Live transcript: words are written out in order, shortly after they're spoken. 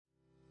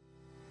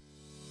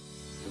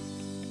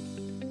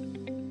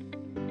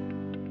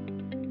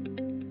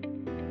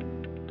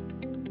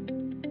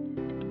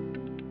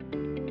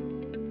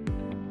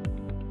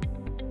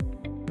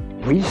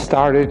We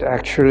started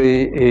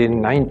actually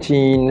in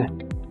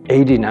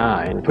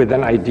 1989 with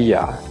an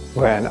idea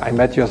when I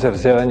met Josef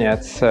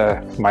Zelenec,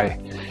 my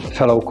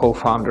fellow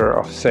co-founder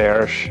of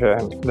CERGE,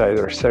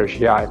 later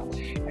CERGE-EI.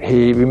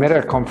 We met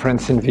at a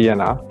conference in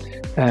Vienna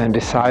and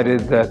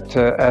decided that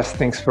as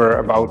things were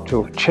about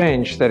to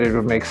change, that it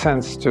would make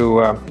sense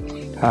to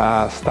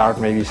start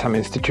maybe some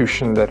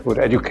institution that would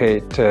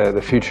educate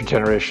the future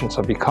generations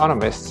of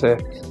economists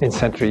in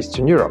Central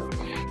Eastern Europe.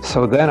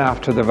 So then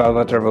after the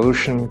Velvet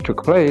Revolution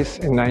took place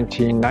in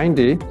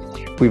 1990,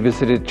 we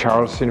visited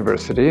Charles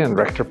University and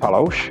Rector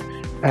Palouš,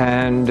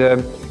 and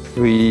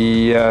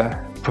we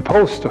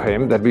proposed to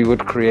him that we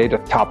would create a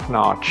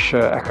top-notch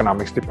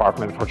economics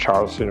department for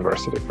Charles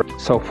University.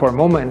 So for a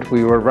moment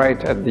we were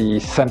right at the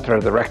center,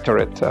 the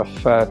rectorate of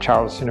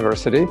Charles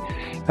University,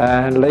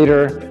 and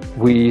later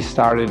we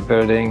started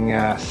building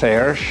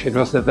CERGE. It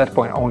was at that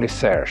point only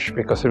CERGE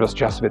because it was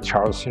just with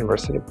Charles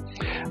University.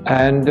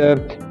 And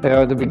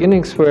the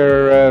beginnings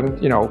were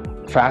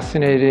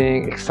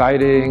fascinating,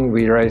 exciting.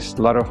 We raised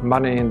a lot of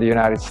money in the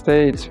United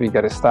States. We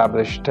got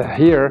established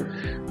here.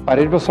 But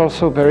it was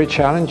also very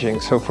challenging.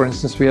 So for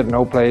instance, we had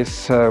no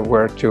place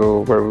where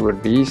we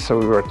would be, so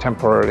we were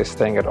temporarily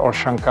staying at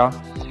Olšanka.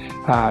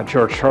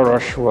 George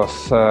Soros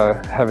was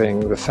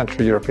having the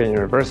Central European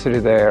University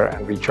there,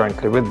 and we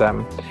jointly with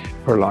them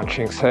were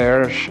launching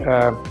CERGE.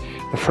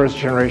 The first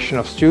generation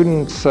of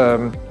students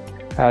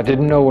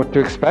didn't know what to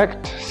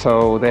expect,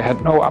 so they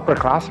had no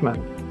upperclassmen,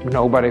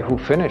 nobody who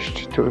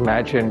finished to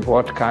imagine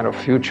what kind of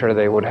future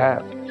they would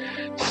have.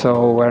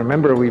 So I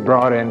remember we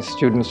brought in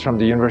students from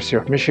the University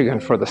of Michigan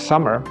for the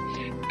summer,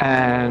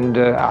 and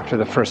after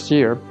the first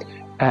year,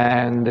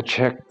 and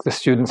the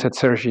students at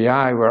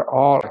CERGE-EI were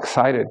all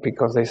excited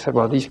because they said,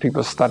 well, these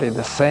people study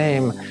the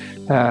same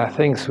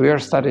things we are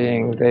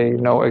studying. They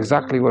know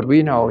exactly what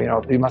we know.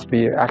 We must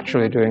be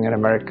actually doing an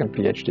American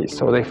PhD.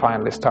 So they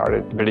finally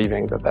started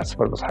believing that that's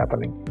what was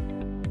happening.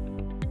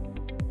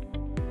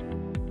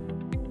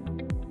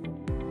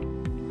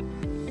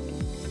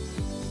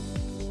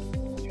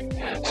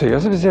 So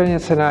Josef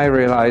Zelenec and I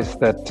realized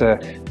that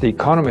the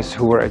economists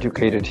who were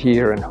educated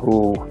here and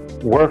who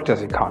worked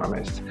as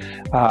economists,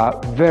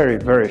 very,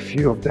 very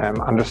few of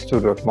them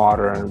understood what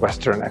modern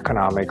Western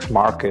economics,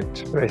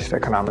 market-based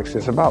economics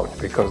is about,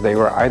 because they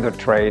were either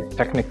trained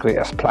technically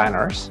as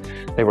planners,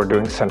 they were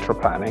doing central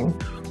planning,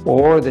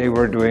 or they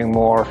were doing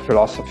more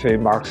philosophy,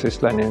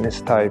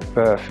 Marxist-Leninist type,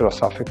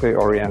 philosophically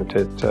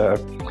oriented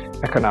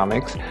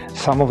economics.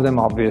 Some of them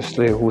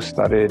obviously who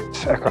studied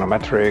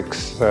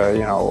econometrics,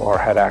 or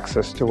had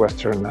access to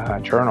Western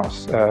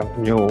journals,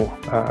 knew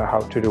how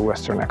to do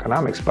Western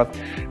economics, but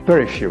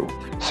very few.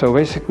 So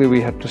basically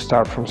we had to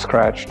start from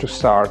scratch to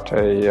start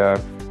a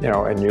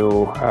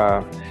new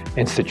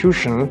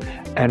institution,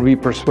 and we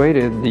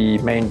persuaded the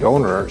main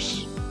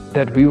donors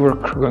that we were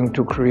going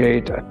to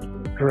create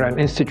an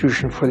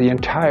institution for the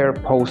entire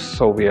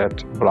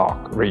post-Soviet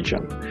bloc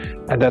region,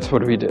 and that's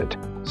what we did.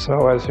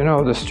 So as you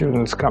know, the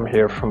students come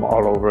here from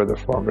all over the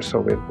former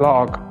Soviet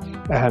bloc,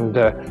 and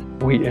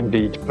we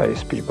indeed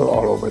place people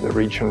all over the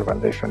region when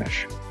they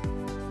finish.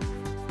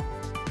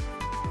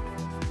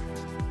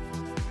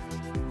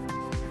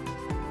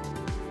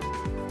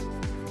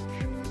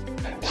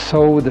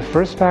 So the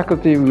first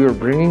faculty we were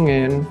bringing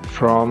in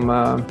from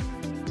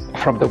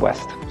the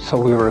West. So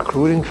we were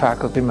recruiting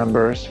faculty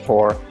members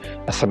for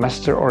a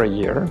semester or a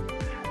year,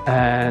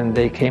 and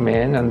they came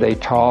in and they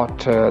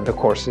taught the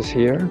courses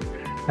here.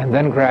 And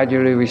then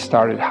gradually we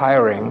started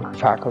hiring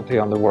faculty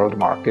on the world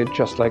market,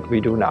 just like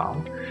we do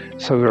now.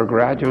 So we were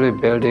gradually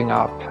building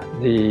up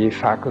the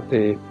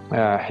faculty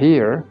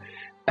here.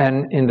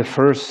 And in the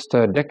first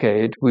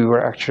decade, we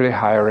were actually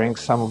hiring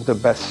some of the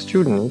best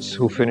students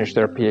who finished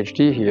their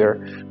PhD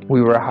here.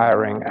 We were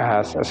hiring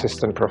as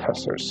assistant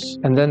professors.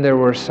 And then there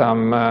were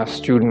some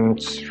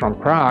students from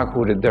Prague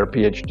who did their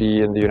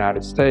PhD in the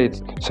United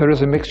States. So it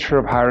was a mixture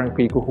of hiring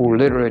people who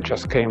literally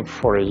just came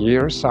for a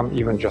year, some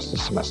even just a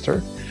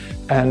semester,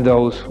 and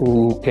those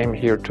who came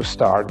here to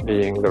start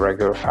being the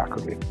regular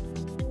faculty.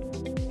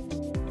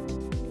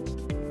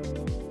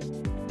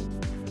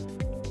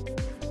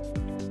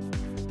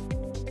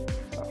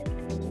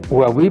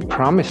 Well, we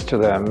promised to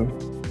them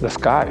the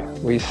sky.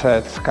 We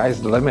said, sky's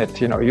the limit.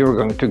 You're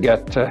going to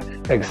get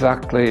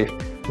exactly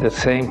the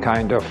same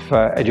kind of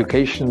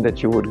education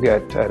that you would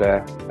get at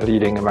a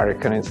leading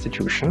American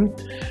institution.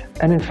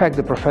 And in fact,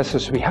 the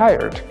professors we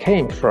hired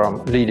came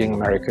from leading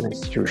American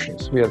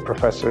institutions. We had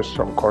professors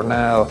from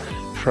Cornell,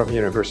 from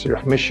University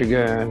of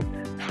Michigan,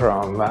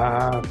 from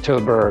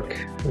Tilburg,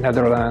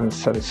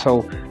 Netherlands, and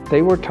so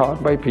they were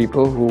taught by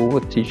people who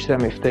would teach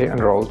them if they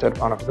enrolled at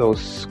one of those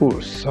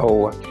schools.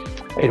 So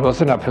it was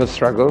an uphill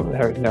struggle,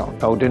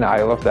 no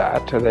denial of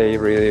that. They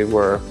really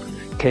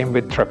came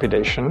with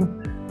trepidation.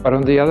 But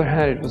on the other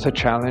hand, it was a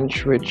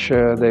challenge which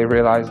they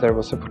realized there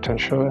was a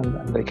potential,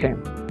 and they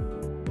came.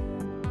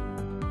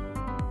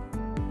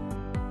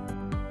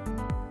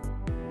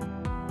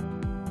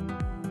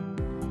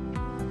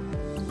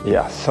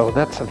 Yeah, so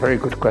that's a very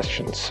good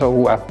question. So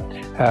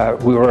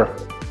we were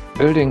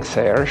building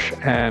CERGE,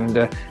 and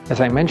as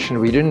I mentioned,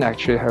 we didn't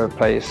actually have a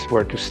place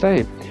where to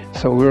stay.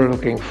 So we were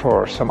looking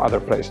for some other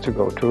place to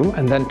go to,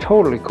 and then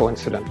totally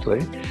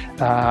coincidentally,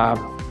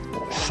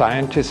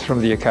 scientists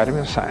from the Academy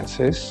of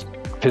Sciences,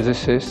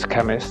 physicists,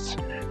 chemists,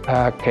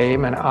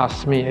 came and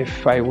asked me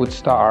if I would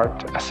start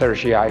a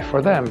CERGE-EI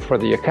for them, for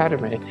the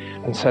Academy,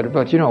 and said,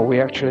 but you know, we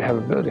actually have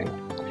a building.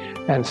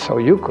 And so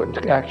you could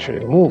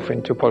actually move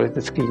into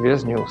Politický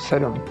vězňů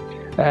 7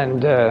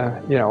 and,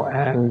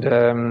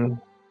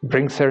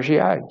 bring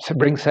CERGE-EI, so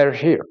bring CERGE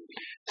here.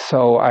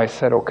 So I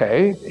said,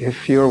 okay,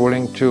 if you're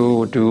willing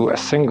to do a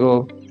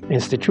single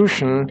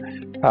institution,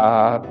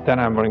 then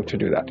I'm willing to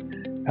do that.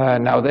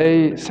 Now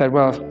they said,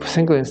 well,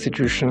 single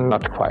institution,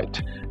 not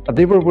quite. But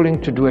they were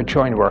willing to do a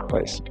joint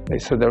workplace. They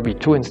said there'll be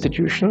 2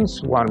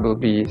 institutions. One will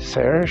be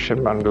CERGE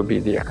and one will be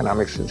the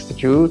Economics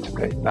Institute,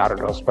 the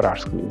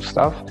Národohospodářský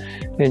ústav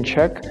in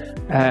Czech.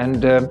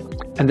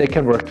 And they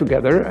can work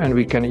together, and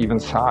we can even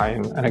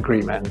sign an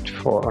agreement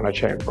on a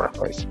joint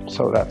workplace.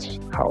 So that's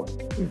how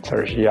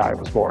CERGE-EI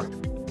was born.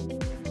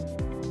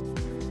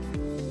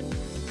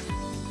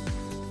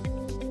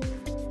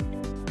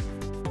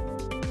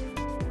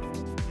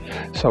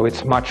 So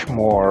it's much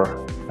more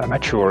a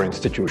mature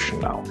institution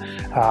now.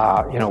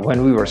 When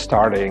we were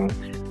starting,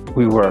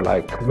 we were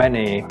like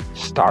many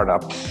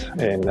startups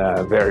in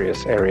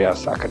various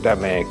areas,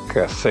 academic,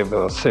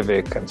 civil,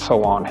 civic, and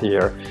so on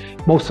here.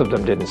 Most of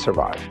them didn't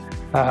survive.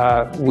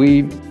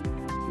 We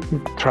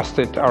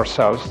trusted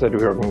ourselves that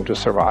we were going to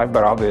survive,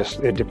 but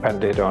obviously it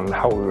depended on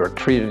how we were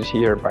treated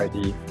here by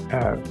the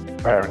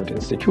parent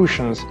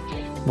institutions,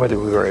 whether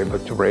we were able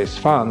to raise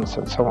funds,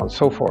 and so on and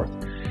so forth.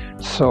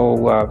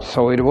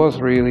 So it was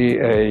really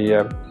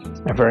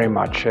a very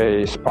much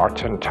a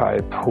Spartan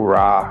type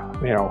hurrah,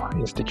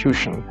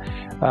 institution,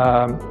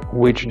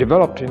 which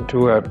developed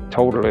into a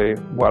totally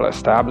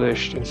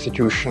well-established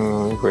institution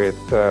with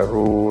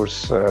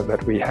rules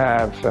that we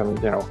have, and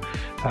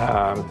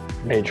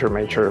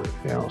major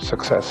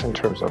success in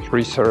terms of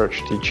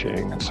research,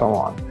 teaching, and so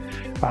on.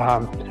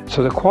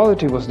 So the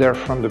quality was there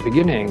from the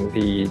beginning.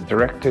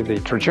 The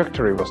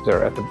trajectory was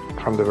there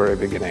from the very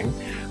beginning,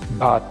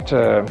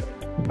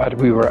 but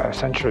we were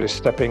essentially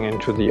stepping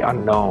into the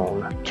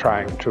unknown,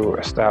 trying to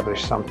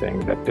establish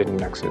something that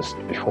didn't exist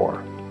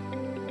before.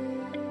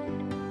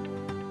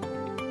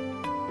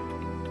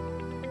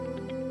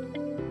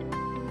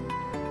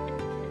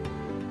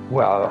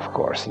 Well, of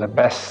course, the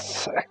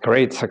best,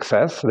 great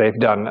success, they've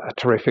done a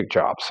terrific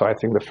job. So I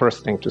think the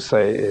first thing to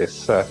say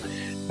is, to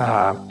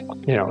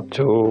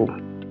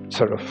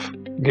sort of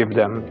give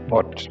them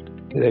what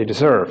they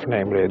deserve,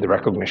 namely the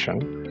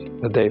recognition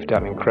that they've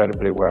done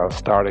incredibly well,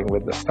 starting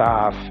with the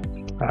staff,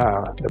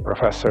 the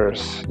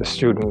professors, the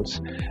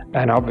students.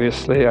 And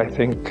obviously, I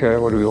think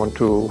what we want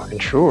to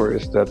ensure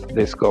is that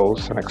this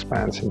goes and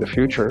expands in the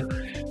future,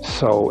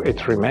 so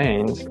it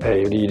remains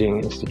a leading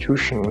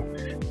institution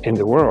in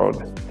the world.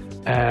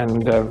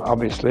 And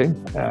obviously,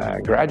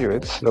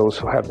 graduates, those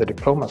who have the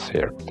diplomas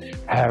here,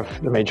 have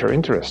the major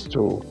interest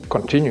to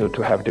continue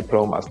to have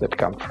diplomas that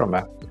come from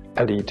an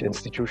elite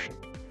institution.